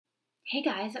Hey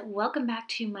guys, welcome back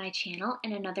to my channel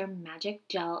and another Magic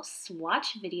Gel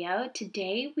swatch video.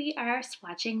 Today we are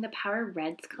swatching the Power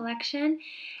Reds collection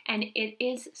and it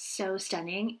is so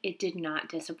stunning. It did not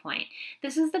disappoint.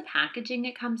 This is the packaging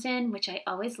it comes in, which I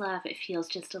always love. It feels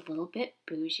just a little bit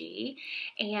bougie,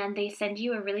 and they send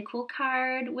you a really cool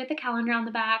card with a calendar on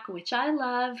the back, which I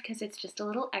love because it's just a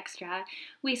little extra.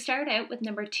 We start out with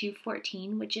number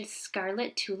 214, which is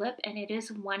Scarlet Tulip, and it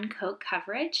is one coat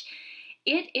coverage.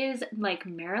 It is like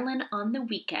Marilyn on the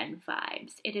Weekend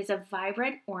vibes. It is a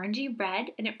vibrant orangey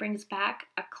red and it brings back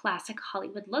a classic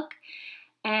Hollywood look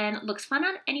and looks fun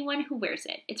on anyone who wears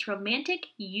it. It's romantic,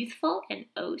 youthful, and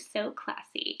oh so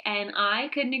classy. And I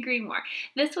couldn't agree more.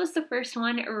 This was the first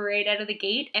one right out of the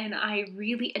gate and I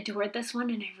really adored this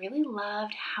one and I really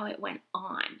loved how it went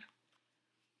on.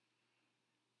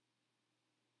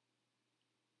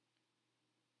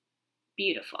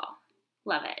 Beautiful.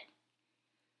 Love it.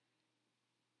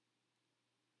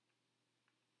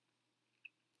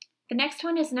 The next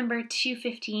one is number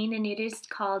 215 and it is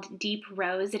called Deep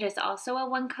Rose. It is also a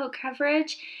one coat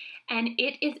coverage and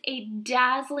it is a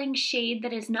dazzling shade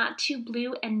that is not too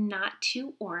blue and not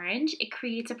too orange. It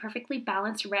creates a perfectly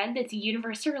balanced red that's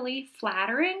universally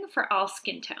flattering for all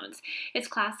skin tones. It's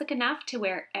classic enough to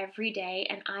wear every day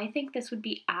and I think this would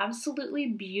be absolutely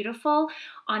beautiful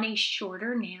on a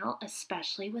shorter nail,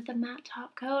 especially with a matte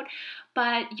top coat.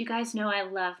 But you guys know I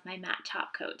love my matte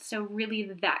top coats, so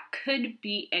really that could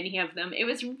be any of them. It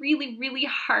was really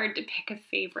hard to pick a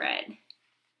favorite.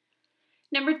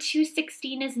 Number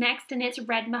 216 is next and it's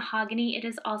Red Mahogany. It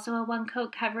is also a one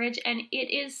coat coverage and it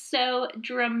is so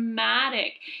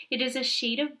dramatic. It is a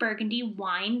shade of burgundy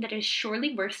wine that is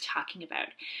surely worth talking about.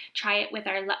 Try it with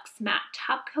our Luxe Matte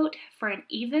Top Coat for an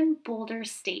even bolder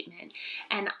statement.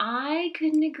 And I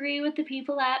couldn't agree with the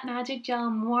people at Magic Gel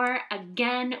more,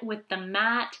 again with the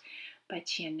matte,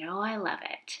 but you know I love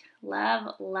it.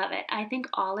 Love it. I think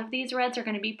all of these reds are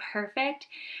going to be perfect,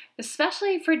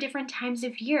 especially for different times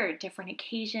of year, different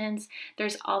occasions.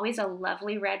 There's always a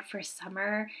lovely red for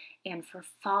summer and for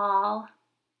fall.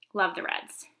 Love the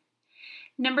reds.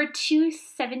 Number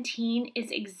 217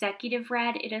 is Executive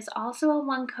Red. It is also a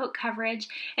one coat coverage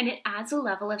and it adds a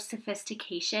level of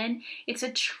sophistication. It's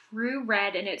a true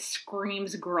red and it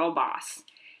screams girl boss.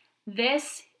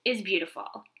 This is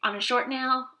beautiful. On a short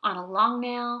nail, on a long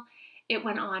nail. It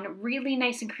went on really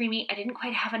nice and creamy. I didn't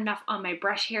quite have enough on my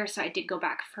brush here, so I did go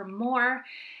back for more.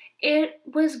 It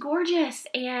was gorgeous,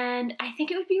 and I think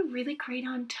it would be really great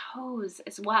on toes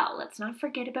as well. Let's not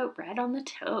forget about red on the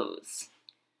toes.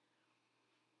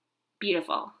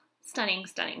 Beautiful. Stunning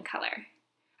color.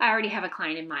 I already have a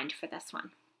client in mind for this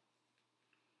one.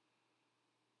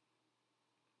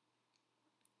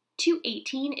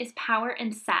 218 is Power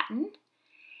and Satin.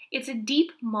 It's a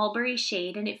deep mulberry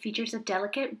shade and it features a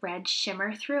delicate red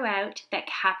shimmer throughout that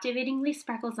captivatingly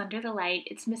sparkles under the light.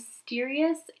 It's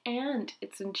mysterious and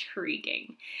it's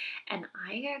intriguing. And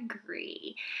I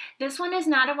agree. This one is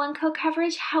not a one coat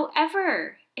coverage,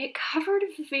 however, it covered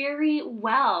very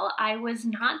well. I was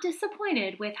not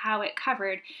disappointed with how it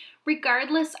covered,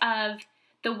 regardless of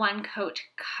the one coat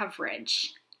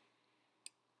coverage.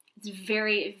 It's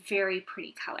very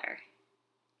pretty color.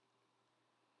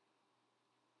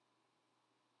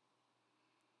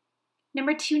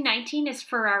 Number 219 is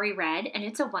Ferrari Red, and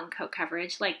it's a one coat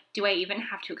coverage. Like, do I even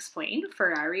have to explain?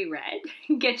 Ferrari Red.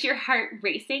 Get your heart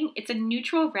racing. It's a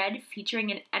neutral red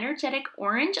featuring an energetic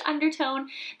orange undertone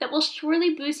that will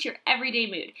surely boost your everyday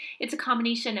mood. It's a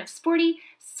combination of sporty,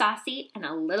 saucy, and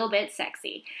a little bit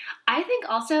sexy. I think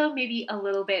also maybe a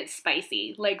little bit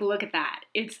spicy. Like, look at that.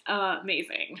 It's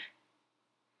amazing.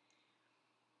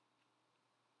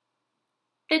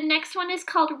 The next one is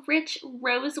called Rich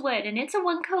Rosewood, and it's a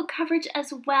one coat coverage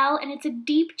as well, and it's a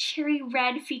deep cherry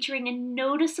red featuring a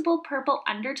noticeable purple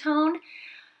undertone.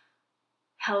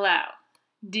 Hello.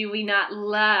 Do we not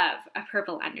love a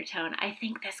purple undertone? I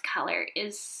think this color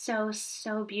is so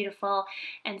beautiful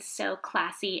and so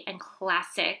classy and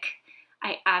classic.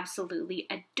 I absolutely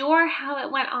adore how it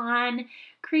went on.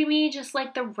 Creamy just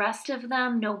like the rest of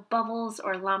them. No bubbles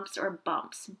or lumps or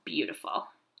bumps. Beautiful.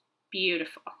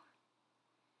 Beautiful.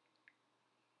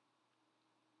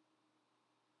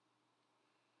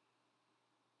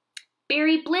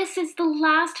 Berry Bliss is the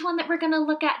last one that we're going to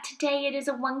look at today. It is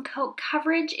a one coat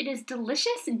coverage. It is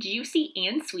delicious, juicy,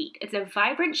 and sweet. It's a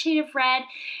vibrant shade of red,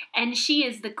 and she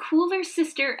is the cooler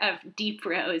sister of Deep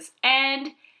Rose,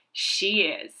 and she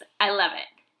is. I love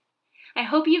it. I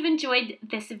hope you've enjoyed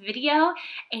this video,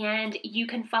 and you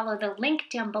can follow the link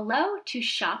down below to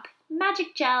shop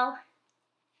Magic Gel.